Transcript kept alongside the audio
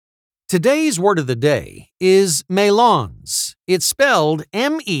Today's word of the day is melange. It's spelled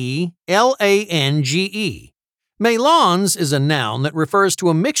Melange. Melange is a noun that refers to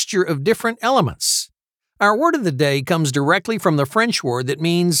a mixture of different elements. Our word of the day comes directly from the French word that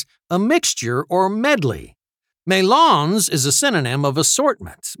means a mixture or medley. Melange is a synonym of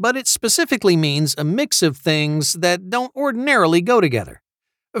assortment, but it specifically means a mix of things that don't ordinarily go together.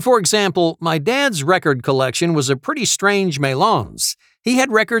 For example, my dad's record collection was a pretty strange melange. He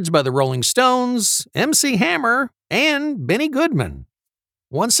had records by the Rolling Stones, MC Hammer, and Benny Goodman.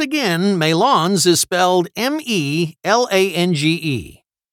 Once again, melange is spelled Melange.